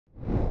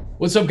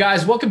What's up,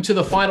 guys? Welcome to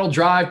the Final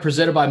Drive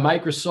presented by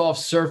Microsoft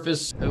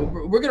Surface.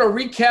 We're going to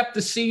recap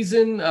the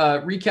season,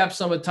 recap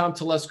some of Tom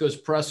Telesco's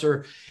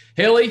presser.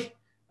 Hayley,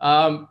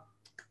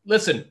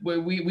 listen,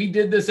 we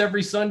did this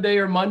every Sunday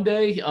or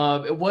Monday.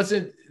 It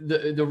wasn't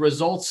the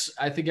results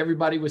I think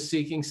everybody was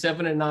seeking.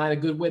 7-9, a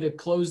good way to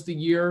close the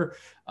year.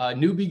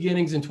 New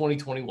beginnings in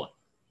 2021.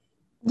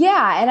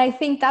 Yeah, and I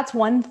think that's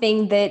one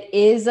thing that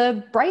is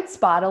a bright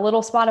spot, a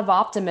little spot of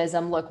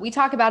optimism. Look, we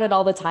talk about it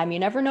all the time. You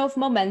never know if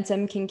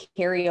momentum can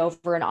carry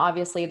over. And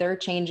obviously, there are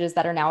changes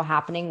that are now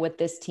happening with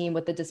this team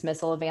with the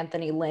dismissal of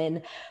Anthony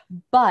Lynn.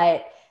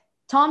 But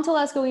Tom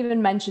Telesco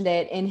even mentioned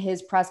it in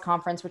his press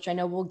conference, which I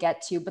know we'll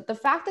get to. But the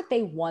fact that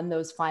they won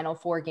those final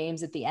 4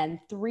 games at the end,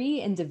 3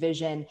 in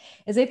division,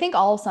 is I think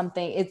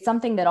it's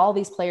something that all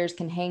these players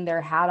can hang their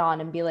hat on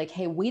and be like,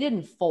 hey, we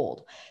didn't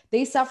fold.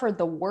 They suffered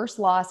the worst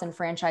loss in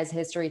franchise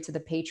history to the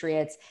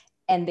Patriots,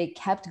 and they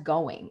kept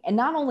going. And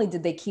not only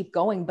did they keep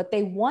going, but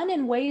they won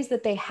in ways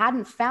that they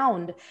hadn't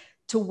found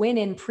to win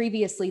in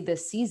previously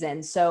this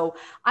season. So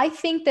I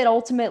think that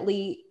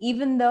ultimately,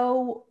 even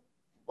though,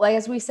 like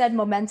as we said,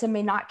 momentum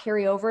may not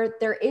carry over,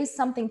 there is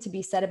something to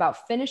be said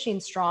about finishing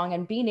strong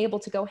and being able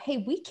to go,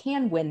 hey, we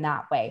can win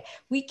that way.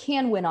 We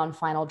can win on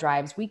final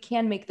drives. We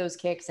can make those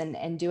kicks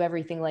and do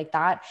everything like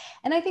that.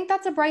 And I think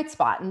that's a bright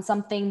spot and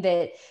something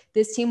that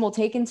this team will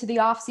take into the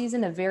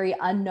offseason, a very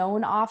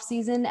unknown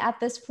offseason at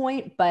this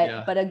point,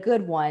 but a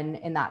good one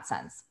in that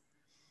sense.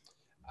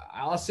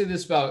 I'll say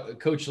this about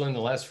Coach Lynn the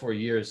last 4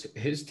 years.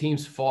 His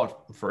teams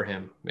fought for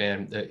him,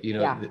 man.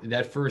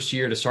 That first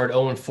year to start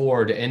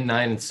 0-4, to end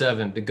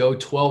 9-7, to go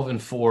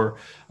 12-4,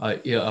 a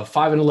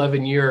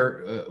 5-11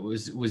 year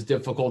was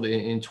difficult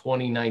in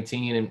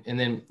 2019. And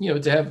then,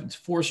 to have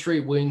 4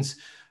 straight wins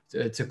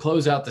to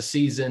close out the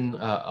season,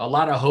 a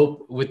lot of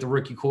hope with the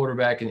rookie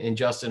quarterback and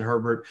Justin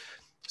Herbert.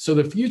 So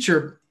the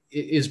future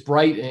is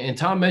bright. And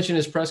Tom mentioned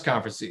his press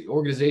conference, the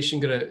organization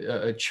going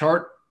to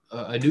chart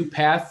a new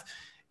path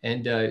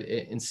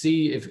and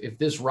see if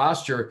this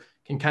roster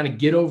can kind of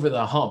get over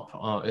the hump.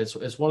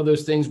 It's one of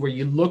those things where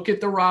you look at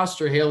the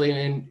roster, Hayley,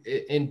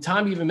 and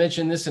Tom even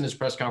mentioned this in his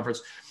press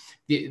conference,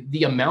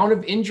 the amount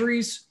of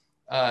injuries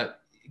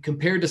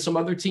compared to some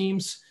other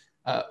teams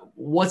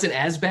wasn't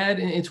as bad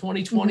in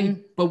 2020.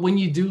 Mm-hmm. But when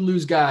you do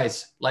lose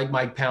guys like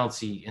Mike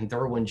Pouncey and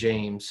Derwin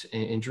James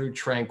and Drew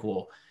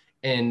Tranquill,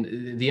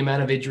 and the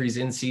amount of injuries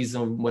in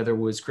season, whether it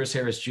was Chris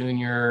Harris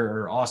Jr.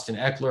 or Austin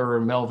Eckler or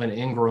Melvin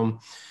Ingram,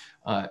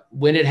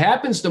 when it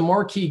happens to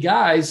marquee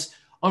guys,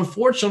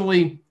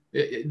 unfortunately,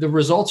 the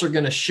results are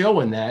going to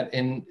show in that.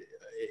 And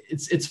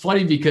it's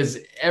funny because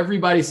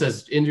everybody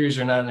says injuries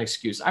are not an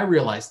excuse. I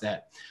realize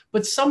that.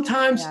 But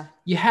sometimes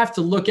you have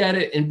to look at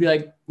it and be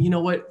like, you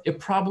know what? It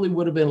probably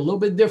would have been a little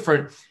bit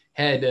different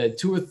had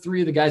 2 or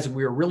 3 of the guys that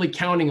we were really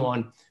counting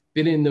on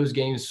been in those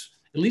games,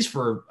 at least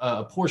for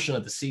a portion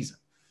of the season.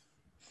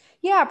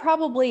 Yeah,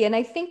 probably. And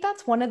I think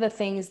that's one of the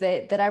things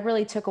that I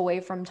really took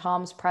away from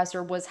Tom's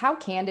presser was how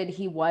candid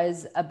he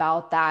was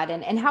about that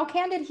and how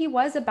candid he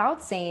was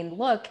about saying,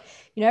 look,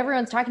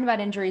 everyone's talking about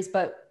injuries,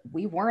 but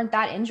we weren't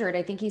that injured.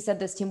 I think he said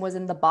this team was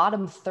in the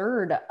bottom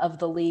third of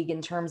the league in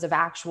terms of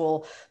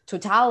actual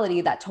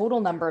totality, that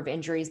total number of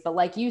injuries. But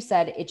like you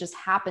said, it just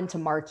happened to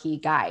marquee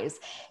guys.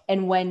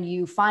 And when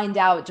you find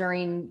out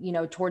during,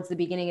 towards the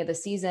beginning of the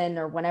season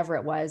or whenever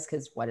it was,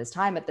 because what is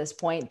time at this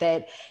point,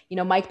 that,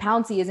 Mike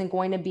Pouncey isn't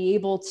going to be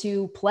able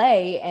to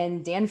play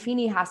and Dan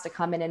Feeney has to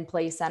come in and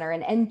play center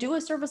and do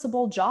a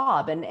serviceable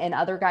job and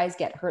other guys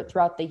get hurt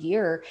throughout the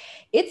year.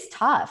 It's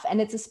tough.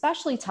 And it's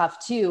especially tough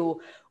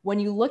too, when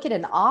you look at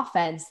an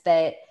offense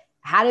that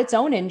had its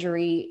own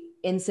injury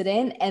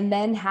incident and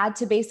then had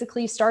to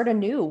basically start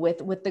anew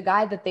with the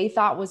guy that they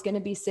thought was going to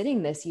be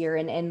sitting this year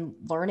and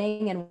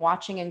learning and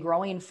watching and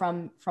growing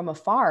from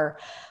afar.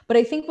 But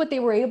I think what they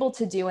were able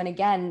to do, and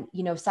again,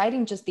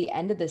 citing just the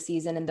end of the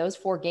season and those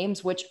 4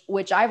 games,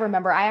 which I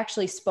remember, I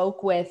actually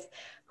spoke with,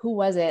 who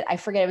was it? I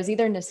forget. It was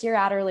either Nasir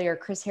Adderley or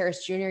Chris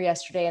Harris Jr.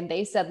 yesterday. And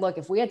they said, look,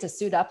 if we had to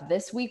suit up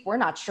this week, we're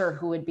not sure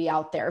who would be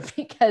out there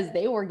because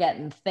they were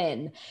getting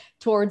thin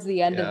towards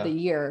the end of the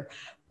year.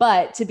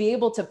 But to be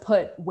able to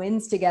put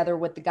wins together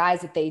with the guys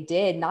that they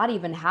did, not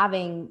even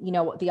having,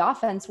 the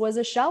offense was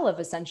a shell of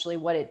essentially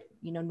what it,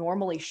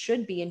 normally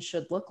should be and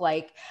should look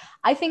like.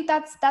 I think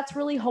that's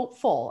really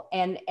hopeful.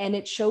 And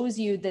it shows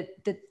you that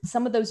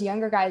some of those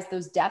younger guys,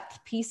 those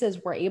depth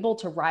pieces were able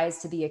to rise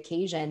to the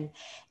occasion.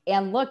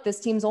 And look,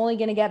 this team's only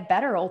going to get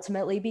better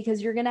ultimately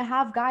because you're going to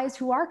have guys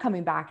who are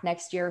coming back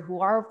next year,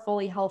 who are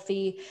fully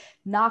healthy,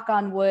 knock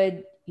on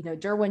wood.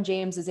 Derwin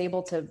James is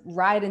able to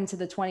ride into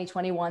the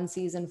 2021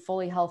 season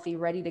fully healthy,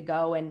 ready to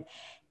go. And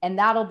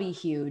that'll be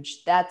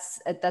huge. That's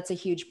a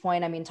huge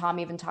point. I mean, Tom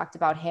even talked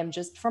about him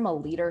just from a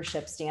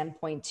leadership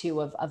standpoint too,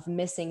 of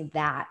missing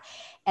that.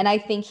 And I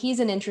think he's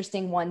an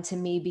interesting one to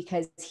me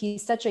because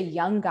he's such a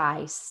young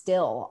guy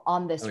still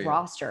on this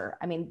roster.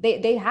 I mean,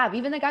 they have,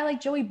 even a guy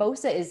like Joey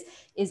Bosa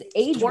is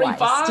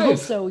age-wise still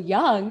so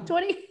young,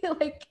 20,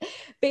 like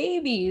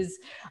babies.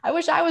 I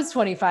wish I was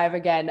 25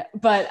 again,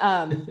 but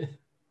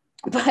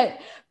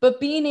but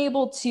being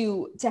able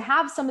to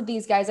have some of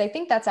these guys, I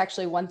think that's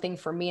actually one thing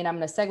for me, and I'm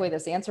going to segue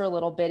this answer a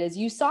little bit, is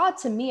I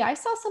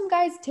saw some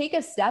guys take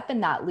a step in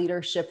that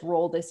leadership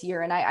role this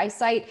year. And I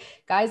cite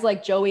guys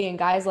like Joey and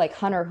guys like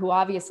Hunter, who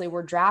obviously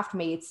were draft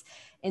mates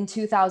in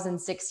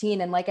 2016.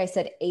 And like I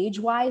said,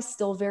 age-wise,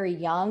 still very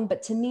young,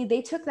 but to me,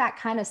 they took that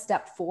kind of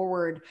step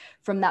forward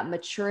from that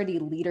maturity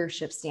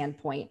leadership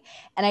standpoint.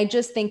 And I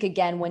just think,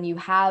 again, when you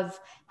have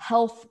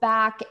health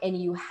back and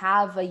you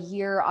have a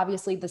year,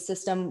 obviously the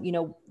system,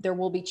 there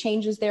will be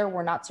changes there.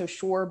 We're not so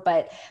sure,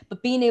 but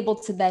being able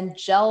to then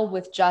gel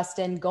with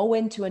Justin, go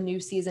into a new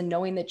season,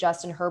 knowing that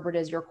Justin Herbert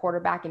is your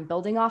quarterback and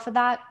building off of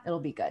that,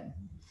 it'll be good.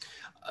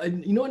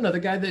 Another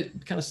guy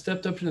that kind of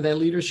stepped up into that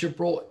leadership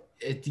role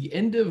at the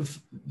end of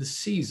the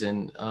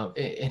season,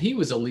 and he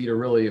was a leader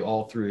really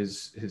all through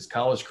his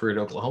college career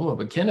at Oklahoma,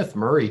 but Kenneth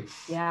Murray,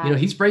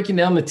 he's breaking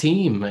down the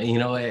team,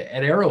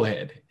 at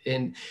Arrowhead.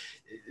 And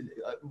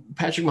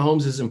Patrick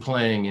Mahomes isn't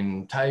playing,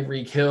 and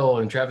Tyreek Hill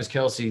and Travis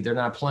Kelce, they're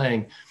not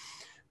playing.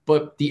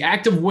 But the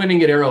act of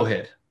winning at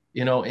Arrowhead,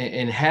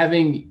 and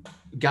having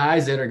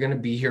guys that are going to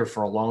be here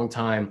for a long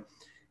time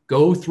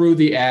go through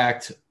the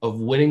act of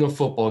winning a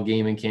football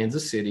game in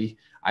Kansas City,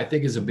 I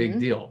think is a big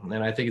deal.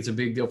 And I think it's a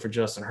big deal for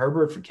Justin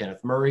Herbert, for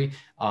Kenneth Murray,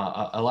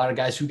 a lot of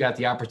guys who got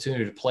the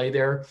opportunity to play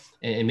there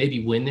and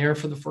maybe win there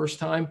for the first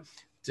time,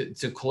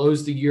 to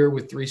close the year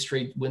with 3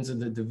 straight wins in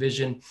the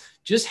division.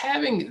 Just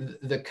having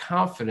the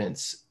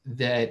confidence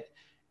that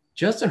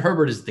Justin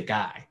Herbert is the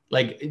guy.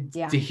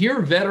 To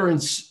hear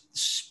veterans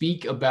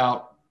speak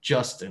about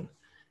Justin,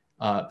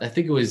 I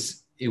think it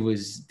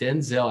was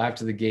Denzel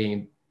after the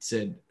game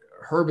said,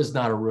 Herb is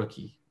not a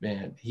rookie.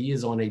 Man, he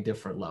is on a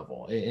different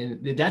level.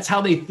 And that's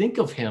how they think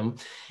of him.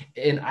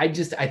 And I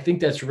think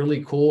that's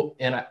really cool.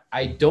 And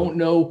I don't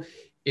know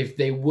if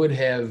they would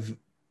have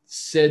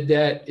said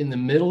that in the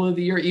middle of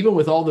the year, even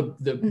with all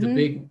the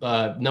big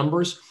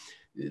numbers,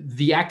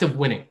 the act of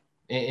winning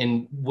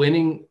and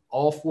winning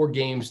all 4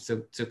 games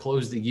to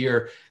close the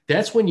year,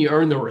 that's when you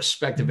earn the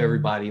respect of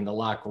everybody in the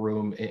locker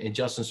room. And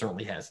Justin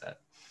certainly has that.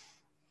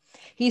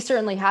 He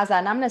certainly has that.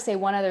 And I'm going to say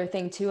one other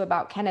thing too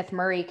about Kenneth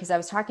Murray, because I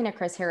was talking to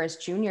Chris Harris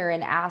Jr.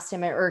 and asked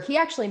him, or he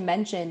actually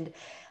mentioned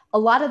a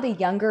lot of the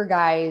younger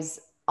guys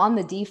on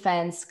the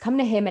defense come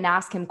to him and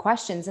ask him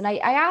questions. And I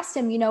asked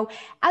him,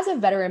 as a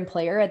veteran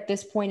player at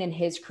this point in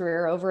his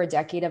career, over a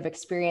decade of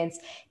experience,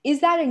 is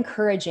that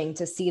encouraging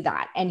to see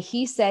that? And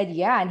he said,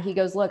 yeah. And he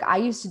goes, look, I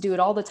used to do it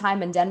all the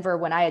time in Denver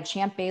when I had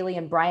Champ Bailey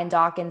and Brian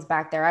Dawkins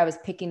back there. I was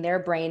picking their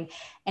brain.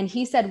 And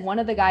he said one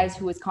of the guys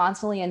who was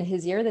constantly in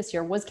his ear this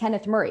year was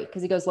Kenneth Murray,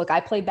 because he goes, look,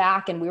 I play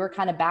back and we were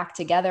kind of back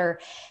together.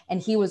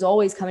 And he was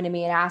always coming to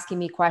me and asking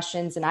me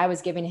questions, and I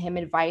was giving him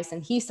advice.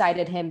 And he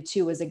cited him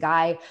too as a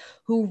guy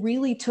who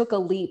really took a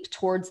leap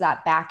towards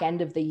that back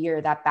end of the year,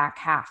 that back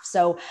half.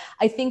 So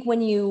I think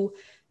when you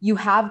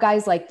have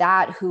guys like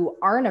that who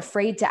aren't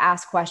afraid to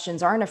ask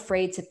questions, aren't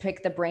afraid to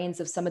pick the brains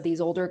of some of these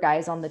older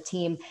guys on the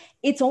team,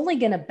 it's only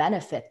going to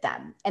benefit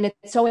them. And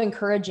it's so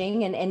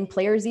encouraging. And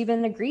players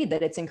even agreed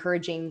that it's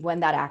encouraging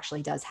when that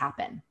actually does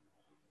happen.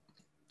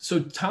 So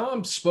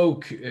Tom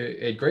spoke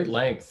at great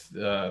length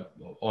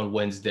on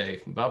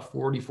Wednesday, about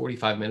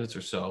 45 minutes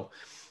or so.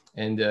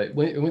 And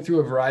went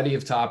through a variety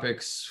of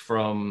topics,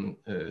 from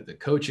the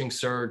coaching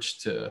search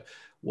to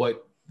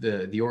what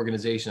the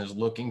organization is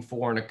looking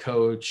for in a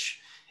coach.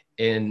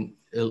 And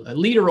a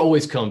leader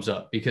always comes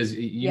up, because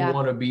you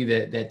want to be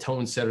that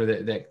tone setter,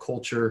 that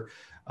culture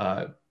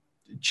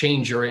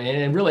changer.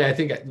 And really, I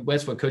think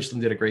that's what Coach Lynn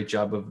did a great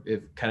job of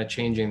kind of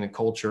changing the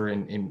culture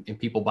and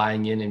people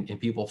buying in and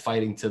people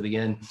fighting to the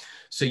end.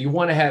 So you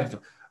want to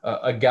have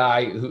a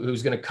guy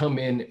who's going to come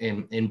in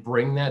and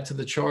bring that to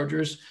the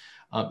Chargers.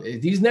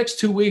 These next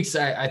 2 weeks,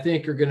 I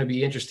think, are going to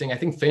be interesting. I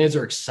think fans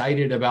are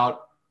excited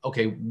about,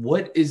 okay,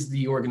 what is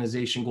the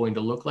organization going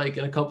to look like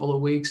in a couple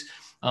of weeks?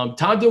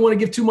 Tom didn't want to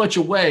give too much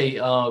away,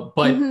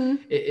 but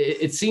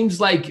it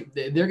seems like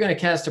they're going to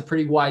cast a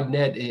pretty wide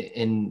net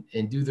and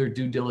do their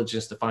due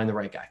diligence to find the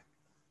right guy.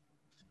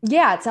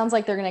 Yeah, it sounds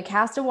like they're going to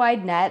cast a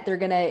wide net. They're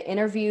going to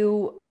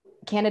interview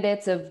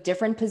candidates of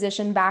different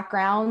position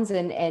backgrounds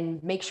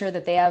and make sure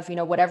that they have,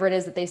 whatever it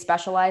is that they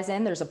specialize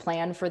in, there's a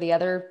plan for the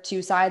other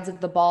 2 sides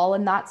of the ball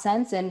in that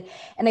sense. And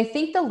I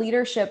think the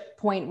leadership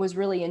point was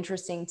really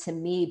interesting to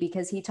me,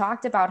 because he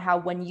talked about how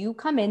when you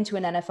come into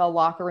an NFL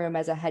locker room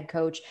as a head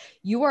coach,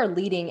 you are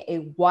leading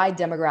a wide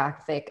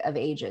demographic of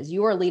ages.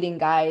 You are leading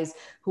guys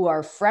who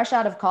are fresh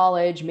out of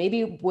college,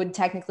 maybe would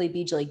technically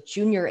be like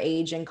junior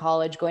age in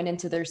college going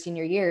into their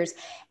senior years.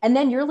 And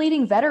then you're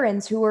leading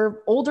veterans who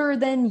are older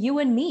than you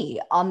and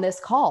me on this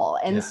call.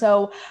 And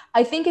so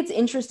I think it's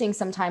interesting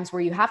sometimes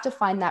where you have to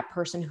find that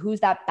person who's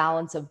that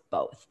balance of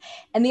both.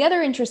 And the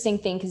other interesting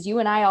thing, because you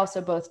and I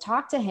also both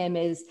talked to him,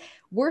 is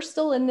we're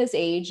still in this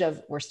age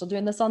of, we're still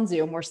doing this on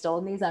Zoom. We're still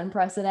in these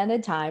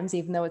unprecedented times,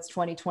 even though it's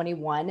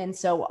 2021. And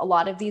so a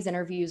lot of these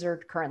interviews are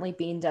currently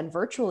being done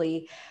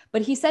virtually,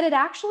 but he said it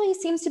actually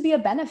seems to be a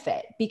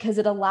benefit, because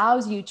it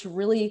allows you to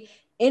really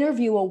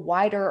interview a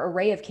wider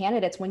array of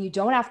candidates when you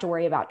don't have to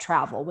worry about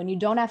travel, when you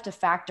don't have to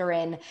factor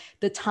in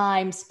the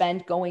time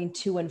spent going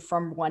to and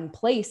from one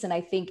place. And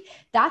I think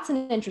that's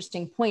an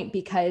interesting point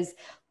because,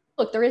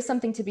 look, there is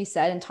something to be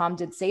said, and Tom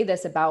did say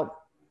this about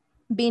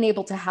being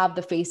able to have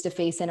the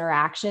face-to-face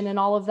interaction and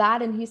all of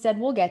that. And he said,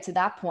 we'll get to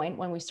that point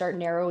when we start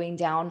narrowing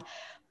down.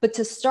 But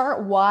to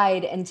start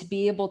wide and to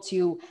be able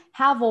to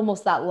have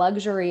almost that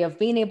luxury of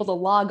being able to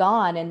log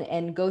on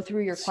and go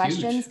through your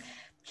questions,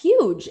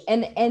 huge.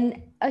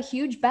 And a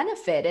huge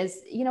benefit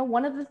is,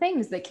 one of the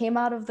things that came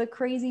out of the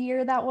crazy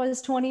year that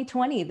was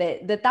 2020,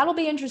 that'll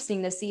be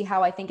interesting to see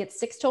how I think it's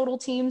 6 total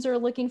teams are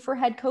looking for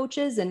head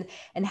coaches and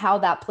how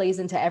that plays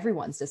into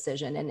everyone's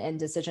decision and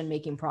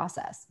decision-making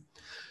process.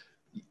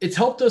 It's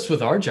helped us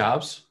with our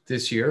jobs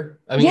this year.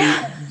 I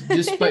mean,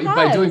 just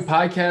by doing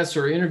podcasts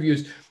or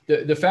interviews,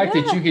 the fact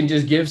that you can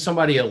just give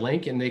somebody a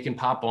link and they can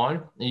pop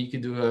on and you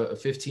can do a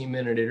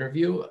 15-minute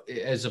interview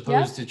as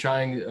opposed to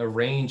trying to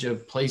arrange a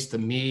place to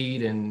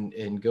meet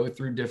and go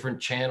through different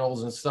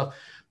channels and stuff.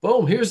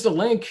 Boom, here's the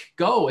link,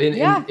 go. And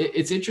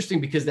it's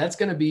interesting because that's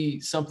going to be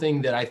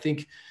something that I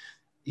think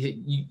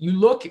you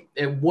look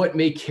at what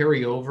may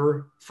carry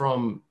over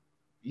from,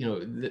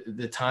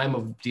 the time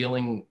of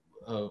dealing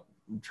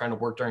trying to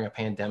work during a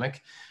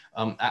pandemic.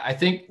 I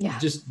think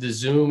just the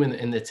Zoom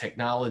and the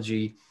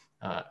technology,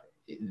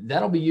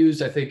 that'll be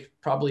used, I think,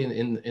 probably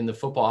in the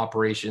football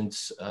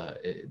operations,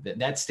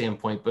 that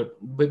standpoint, but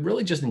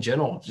really just in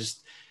general,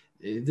 just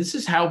this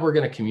is how we're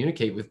going to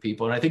communicate with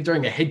people. And I think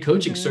during a head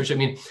coaching search, I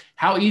mean,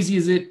 how easy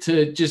is it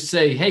to just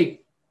say,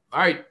 hey, all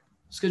right,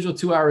 schedule a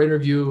 2-hour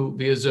interview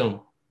via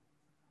Zoom.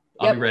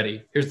 I'll be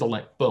ready. Here's the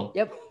link. Boom.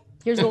 Yep.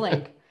 Here's the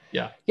link.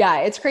 Yeah.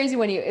 It's crazy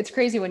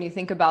when you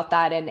think about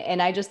that.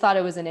 And I just thought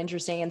it was an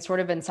interesting and sort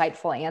of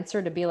insightful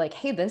answer to be like,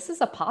 hey, this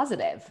is a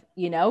positive,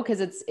 because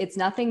it's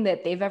nothing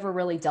that they've ever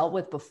really dealt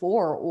with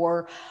before.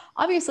 Or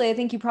obviously I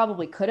think you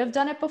probably could have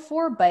done it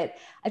before, but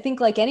I think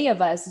like any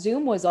of us,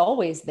 Zoom was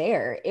always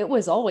there. It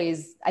was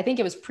always, I think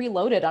it was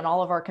preloaded on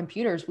all of our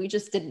computers. We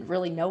just didn't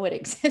really know it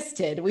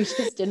existed. We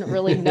just didn't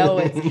really know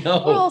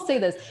well, I'll say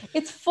this,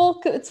 it's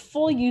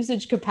full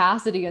usage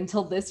capacity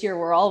until this year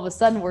where all of a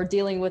sudden we're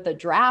dealing with a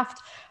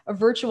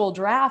virtual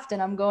draft.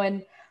 And I'm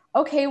going,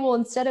 okay, well,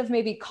 instead of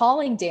maybe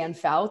calling Dan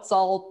Fouts,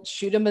 I'll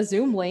shoot him a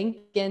Zoom link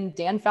and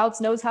Dan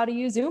Fouts knows how to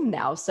use Zoom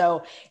now.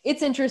 So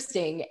it's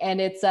interesting. And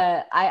it's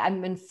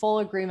I'm in full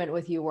agreement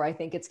with you where I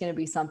think it's going to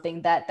be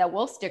something that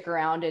will stick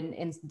around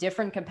in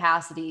different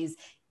capacities,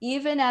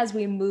 even as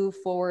we move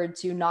forward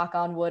to, knock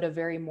on wood, a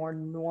very more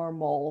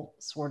normal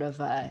sort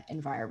of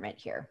environment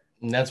here.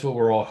 And that's what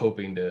we're all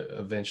hoping to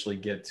eventually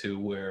get to,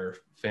 where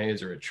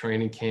fans are at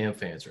training camp,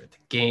 fans are at the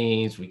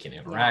games, we can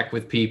interact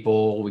with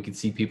people, we can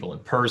see people in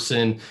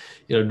person.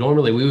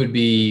 Normally we would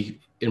be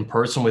in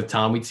person with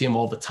Tom. We'd see him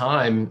all the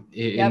time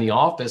in the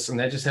office, and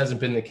that just hasn't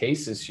been the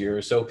case this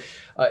year. So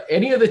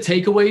any other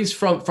takeaways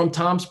from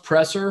Tom's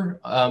presser?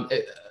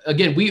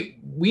 Again,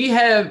 we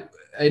have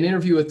an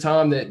interview with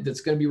Tom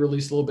that's going to be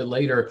released a little bit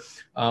later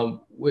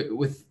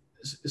with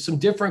some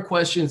different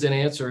questions and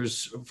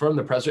answers from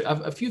the presser.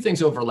 A few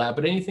things overlap,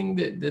 but anything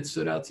that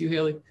stood out to you,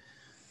 Hayley?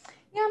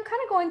 Yeah, I'm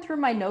kind of going through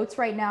my notes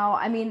right now.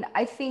 I mean,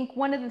 I think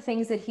one of the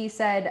things that he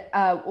said,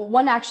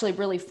 one actually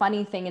really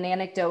funny thing, an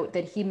anecdote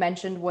that he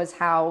mentioned was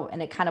how,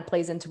 and it kind of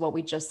plays into what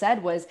we just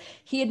said, was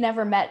he had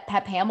never met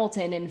Pep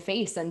Hamilton in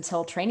face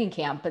until training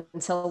camp,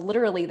 until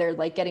literally they're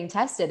like getting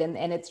tested and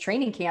it's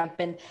training camp.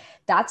 And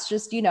that's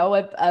just,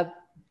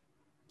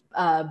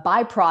 a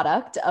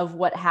byproduct of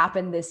what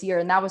happened this year.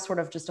 And that was sort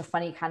of just a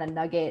funny kind of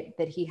nugget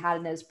that he had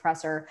in his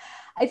presser.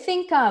 I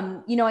think,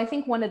 I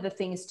think one of the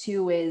things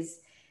too is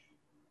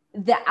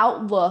the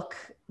outlook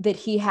that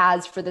he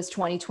has for this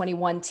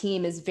 2021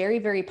 team is very,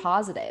 very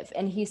positive.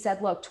 And he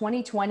said, look,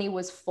 2020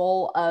 was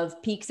full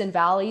of peaks and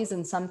valleys,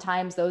 and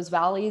sometimes those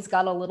valleys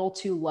got a little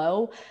too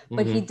low.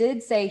 But he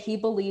did say he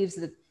believes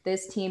that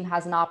this team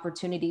has an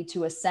opportunity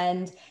to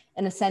ascend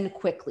and ascend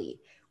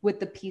quickly with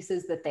the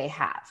pieces that they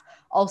have.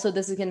 Also,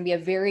 this is going to be a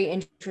very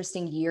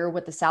interesting year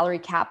with the salary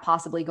cap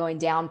possibly going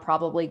down,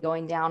 probably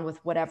going down with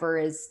whatever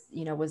is,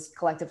 was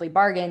collectively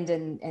bargained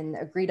and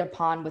agreed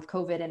upon with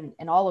COVID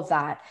and all of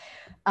that.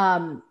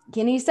 And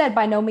he said,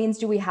 by no means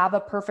do we have a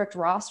perfect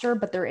roster,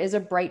 but there is a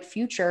bright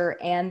future,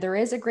 and there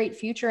is a great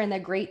future and a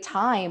great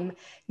time.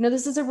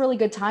 This is a really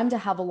good time to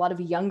have a lot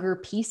of younger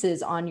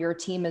pieces on your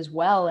team as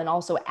well, and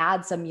also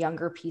add some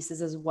younger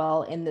pieces as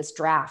well in this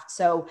draft.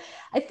 So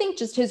I think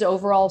just his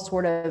overall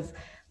sort of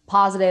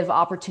positive,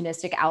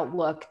 opportunistic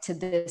outlook to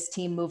this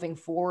team moving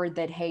forward,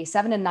 that, hey,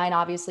 7-9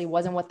 obviously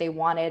wasn't what they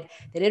wanted.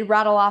 They did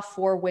rattle off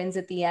 4 wins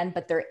at the end,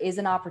 but there is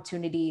an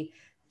opportunity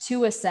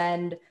to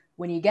ascend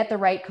when you get the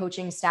right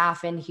coaching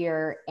staff in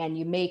here and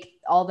you make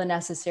all the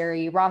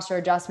necessary roster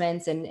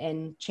adjustments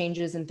and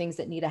changes and things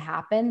that need to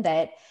happen,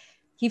 that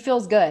he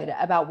feels good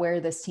about where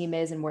this team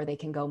is and where they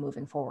can go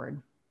moving forward.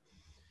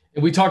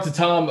 And we talked to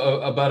Tom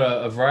about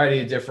a variety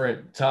of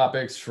different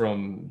topics,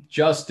 from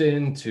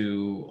Justin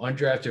to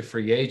undrafted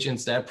free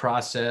agents, that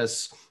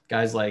process,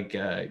 guys like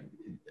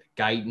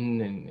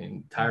Guyton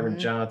and Tyron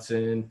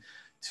Johnson,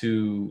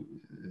 to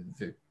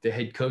the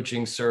head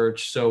coaching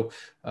search. So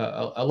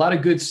a lot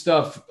of good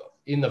stuff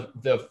in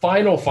the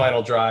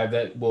final drive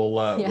that will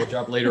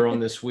drop later on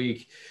this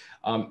week.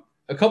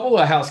 A couple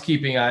of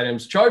housekeeping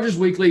items. Chargers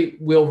Weekly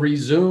will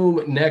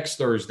resume next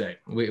Thursday.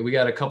 We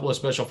got a couple of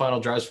special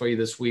final drives for you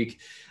this week.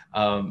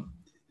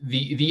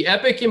 The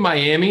Epic in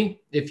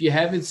Miami, if you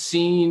haven't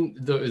seen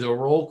the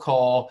roll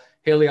call,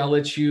 Hayley, I'll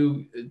let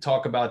you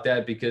talk about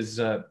that, because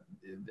that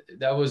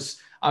was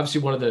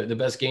obviously one of the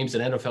best games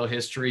in NFL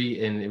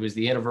history, and it was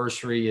the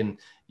anniversary, and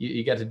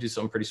you got to do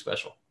something pretty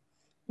special.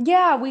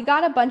 Yeah, we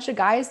got a bunch of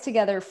guys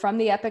together from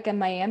the Epic in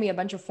Miami, a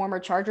bunch of former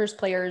Chargers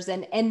players.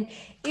 And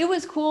it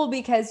was cool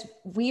because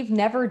we've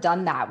never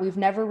done that. We've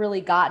never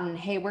really gotten,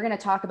 hey, we're going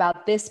to talk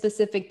about this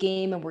specific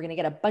game and we're going to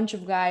get a bunch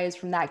of guys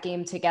from that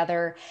game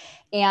together.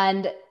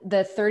 And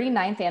the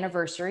 39th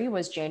anniversary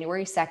was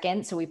January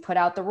 2nd. So we put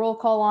out the roll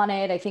call on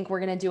it. I think we're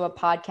going to do a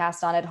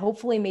podcast on it.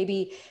 Hopefully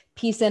maybe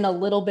piece in a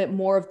little bit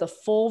more of the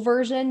full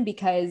version,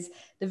 because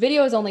the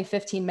video is only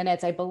 15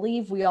 minutes. I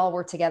believe we all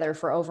were together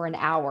for over an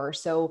hour.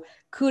 So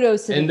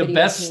kudos to the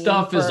best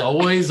stuff is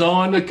always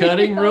on the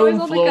cutting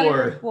room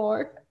floor.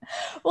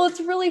 Well,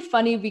 it's really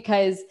funny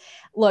because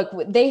look,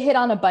 they hit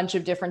on a bunch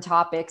of different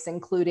topics,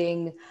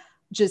 including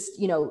just,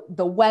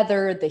 the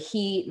weather, the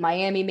heat,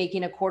 Miami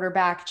making a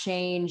quarterback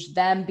change,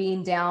 them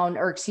being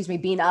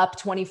being up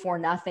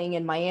 24-0,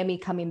 and Miami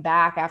coming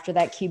back after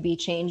that QB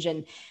change,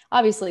 and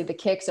obviously the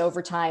kicks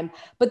overtime.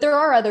 But there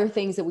are other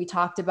things that we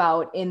talked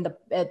about in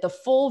the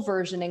full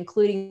version,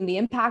 including the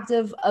impact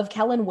of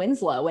Kellen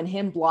Winslow and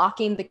him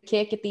blocking the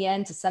kick at the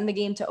end to send the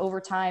game to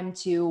overtime,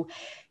 to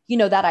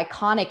that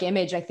iconic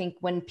image. I think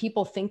when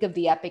people think of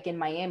the Epic in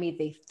Miami,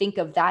 they think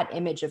of that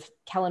image of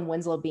Kellen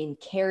Winslow being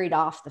carried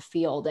off the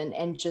field,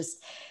 and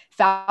just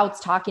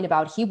Fouts talking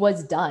about he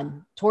was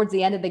done towards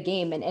the end of the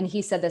game. And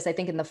he said this, I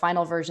think in the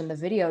final version of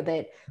the video,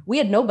 that we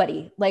had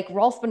nobody. Like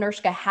Rolf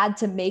Benirschke had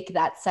to make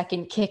that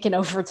second kick in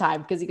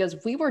overtime, because he goes,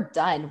 we were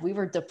done. We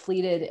were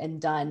depleted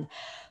and done.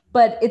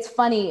 But it's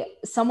funny,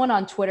 someone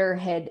on Twitter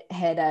had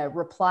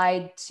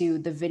replied to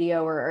the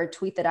video or a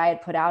tweet that I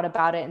had put out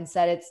about it, and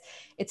said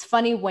it's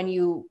funny when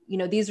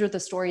these are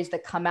the stories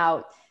that come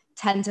out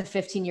 10 to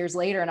 15 years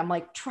later. And I'm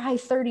like, try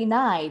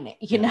 39,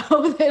 How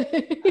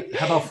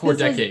about 4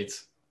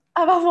 decades?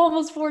 About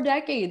almost 4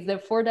 decades.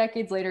 That 4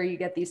 decades later, you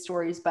get these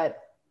stories. But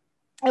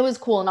it was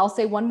cool. And I'll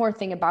say one more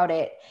thing about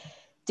it.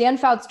 Dan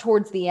Fouts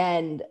towards the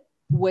end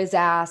was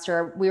asked,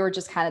 or we were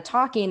just kind of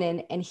talking,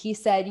 and he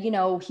said,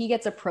 he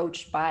gets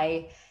approached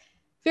by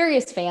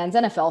various fans,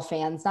 NFL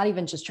fans, not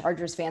even just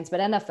Chargers fans, but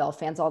NFL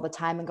fans all the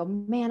time, and go,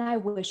 man, I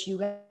wish you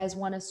guys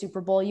won a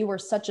Super Bowl. You were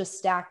such a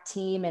stacked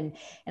team. And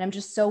I'm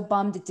just so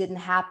bummed it didn't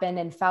happen.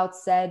 And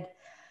Fouts said,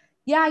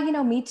 yeah,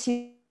 me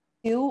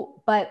too.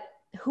 But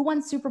who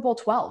won Super Bowl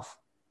 12?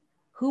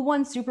 Who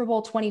won Super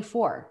Bowl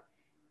 24?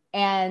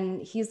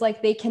 And he's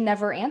like, they can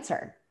never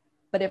answer.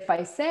 But if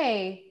I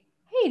say,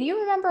 hey, do you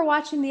remember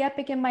watching the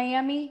Epic in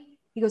Miami?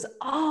 He goes,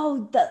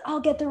 oh,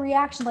 I'll get the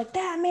reaction like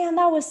that, man,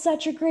 that was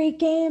such a great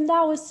game.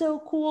 That was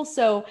so cool.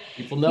 So,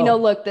 people know.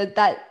 Look,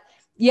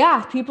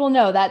 people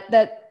know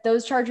that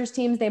those Chargers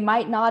teams, they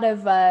might not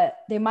have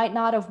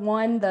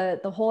won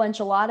the whole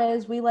enchilada,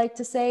 as we like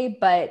to say,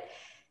 but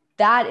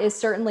that is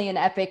certainly an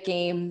epic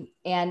game.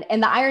 And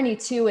the irony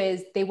too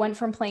is they went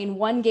from playing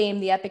one game,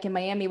 the Epic in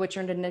Miami, which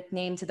earned a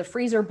nickname, to the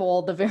Freezer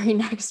Bowl the very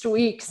next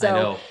week.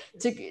 So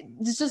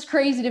it's just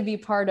crazy to be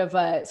part of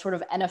a sort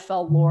of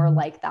NFL lore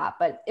like that.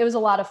 But it was a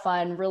lot of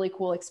fun, really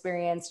cool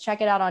experience.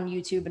 Check it out on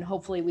YouTube, and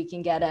hopefully we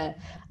can get a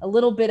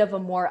little bit of a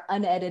more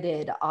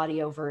unedited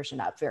audio version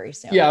up very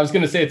soon. Yeah, I was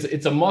going to say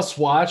it's a must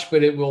watch,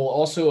 but it will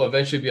also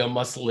eventually be a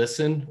must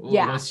listen.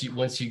 Yeah.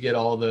 Once you get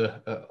all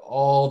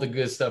the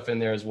good stuff in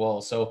there as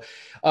well. So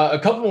a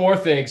couple more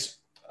things.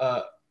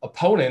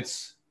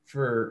 Opponents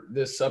for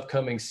this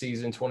upcoming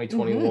season,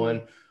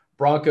 2021,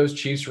 Broncos,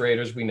 Chiefs,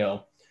 Raiders, we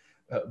know.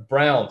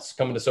 Browns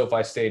coming to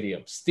SoFi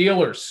Stadium.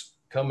 Steelers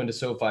coming to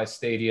SoFi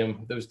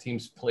Stadium. Those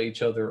teams play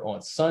each other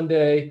on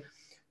Sunday.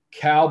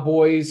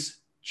 Cowboys,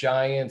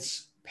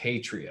 Giants,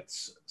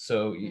 Patriots.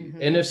 So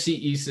NFC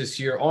East this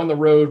year on the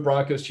road,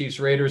 Broncos, Chiefs,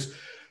 Raiders,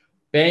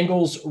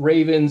 Bengals,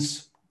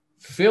 Ravens,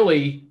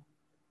 Philly,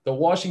 the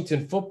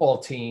Washington football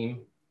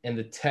team, and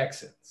the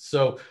Texans.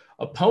 So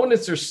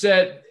opponents are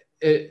set.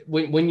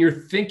 When you're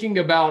thinking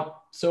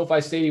about SoFi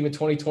Stadium in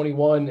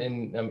 2021,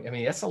 and I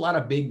mean, that's a lot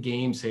of big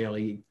games,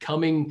 Hayley,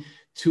 coming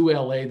to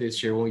LA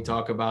this year when we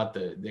talk about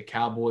the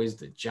Cowboys,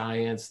 the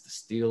Giants, the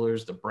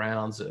Steelers, the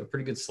Browns, a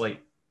pretty good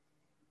slate.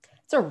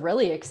 It's a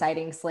really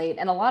exciting slate,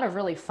 and a lot of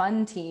really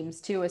fun teams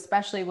too,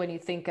 especially when you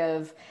think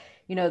of,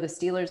 the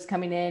Steelers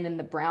coming in and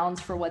the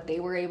Browns for what they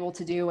were able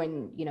to do.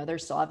 And, they're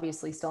still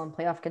obviously still in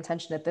playoff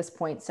contention at this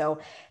point. So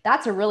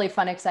that's a really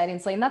fun, exciting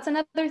slate. And that's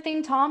another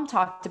thing Tom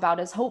talked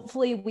about, is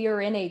hopefully we are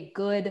in a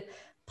good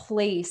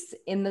place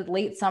in the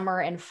late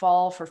summer and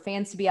fall for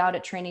fans to be out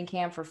at training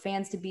camp, for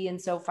fans to be in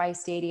SoFi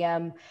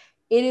Stadium.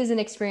 It is an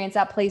experience.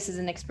 That place is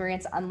an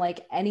experience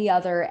unlike any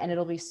other. And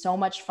it'll be so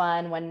much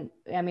fun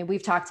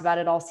we've talked about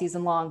it all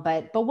season long,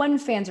 but when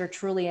fans are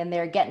truly in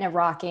there, getting it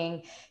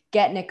rocking,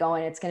 getting it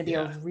going. It's going to be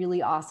a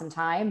really awesome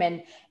time.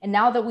 And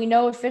now that we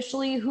know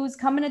officially who's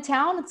coming to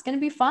town, it's going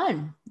to be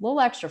fun, a little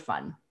extra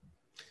fun.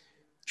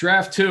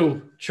 Draft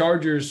 2,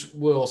 Chargers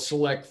will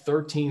select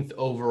 13th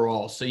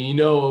overall. So,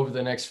 over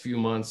the next few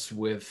months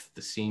with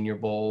the Senior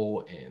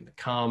Bowl and the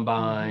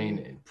Combine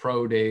and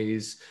Pro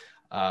Days,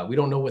 we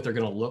don't know what they're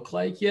going to look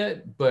like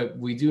yet, but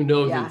we do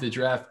know that the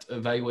draft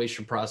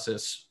evaluation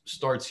process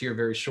starts here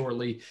very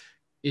shortly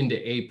into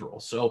April.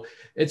 So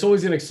it's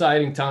always an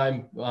exciting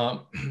time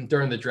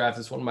during the draft.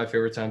 It's one of my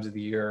favorite times of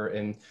the year.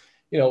 And,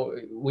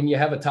 when you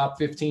have a top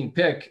 15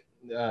 pick,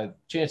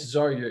 chances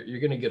are you're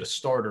going to get a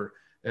starter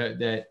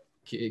that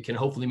can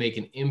hopefully make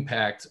an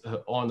impact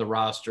on the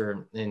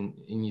roster. And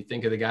you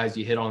think of the guys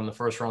you hit on in the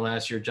first round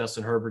last year,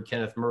 Justin Herbert,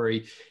 Kenneth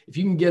Murray. If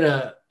you can get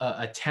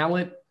a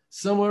talent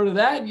similar to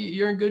that,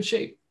 you're in good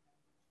shape.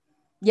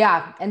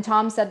 Yeah. And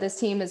Tom said this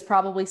team is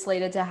probably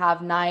slated to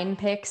have 9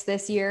 picks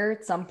this year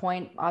at some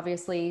point.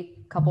 Obviously,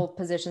 a couple of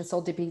positions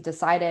still to be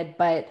decided,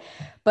 but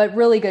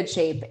really good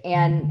shape.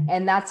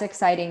 And that's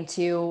exciting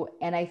too.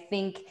 And I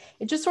think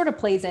it just sort of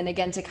plays in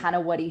again to kind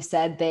of what he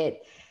said,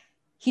 that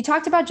he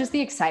talked about just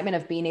the excitement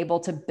of being able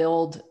to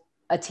build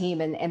a team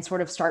and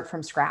sort of start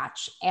from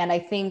scratch. And I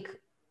think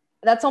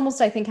that's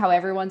almost, how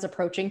everyone's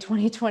approaching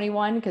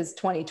 2021, because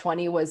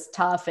 2020 was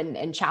tough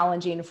and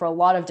challenging for a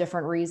lot of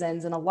different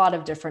reasons in a lot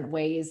of different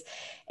ways.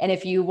 And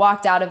if you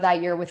walked out of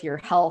that year with your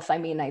health, I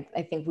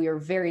think we are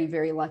very,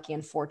 very lucky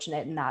and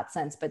fortunate in that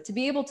sense. But to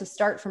be able to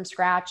start from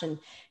scratch and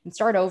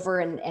start over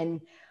and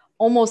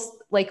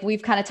almost like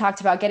we've kind of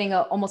talked about getting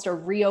almost a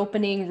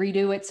reopening,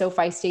 redo at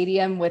SoFi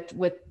Stadium with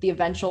the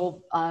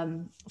eventual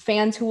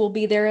fans who will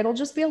be there, it'll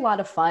just be a lot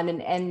of fun.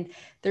 And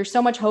there's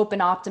so much hope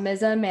and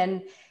optimism,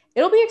 and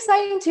it'll be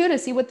exciting too to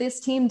see what this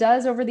team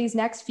does over these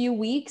next few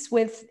weeks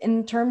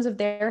in terms of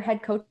their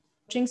head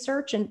coaching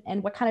search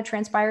and what kind of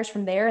transpires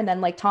from there. And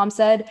then, like Tom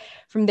said,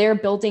 from there,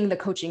 building the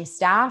coaching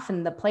staff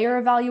and the player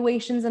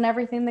evaluations and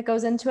everything that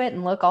goes into it.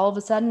 And look, all of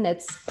a sudden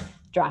it's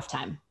draft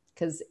time,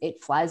 because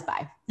it flies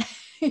by.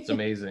 It's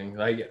amazing.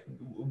 Like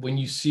when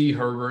you see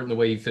Herbert and the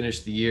way he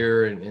finished the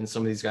year and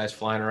some of these guys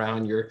flying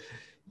around,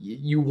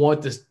 you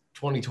want this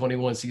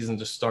 2021 season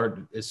to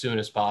start as soon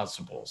as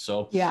possible.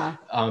 So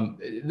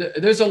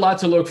there's a lot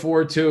to look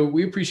forward to.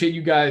 We appreciate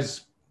you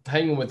guys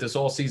hanging with us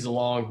all season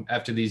long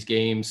after these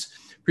games.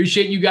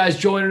 Appreciate you guys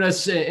joining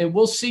us, and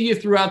we'll see you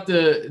throughout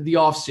the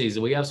off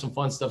season. We have some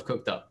fun stuff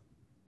cooked up.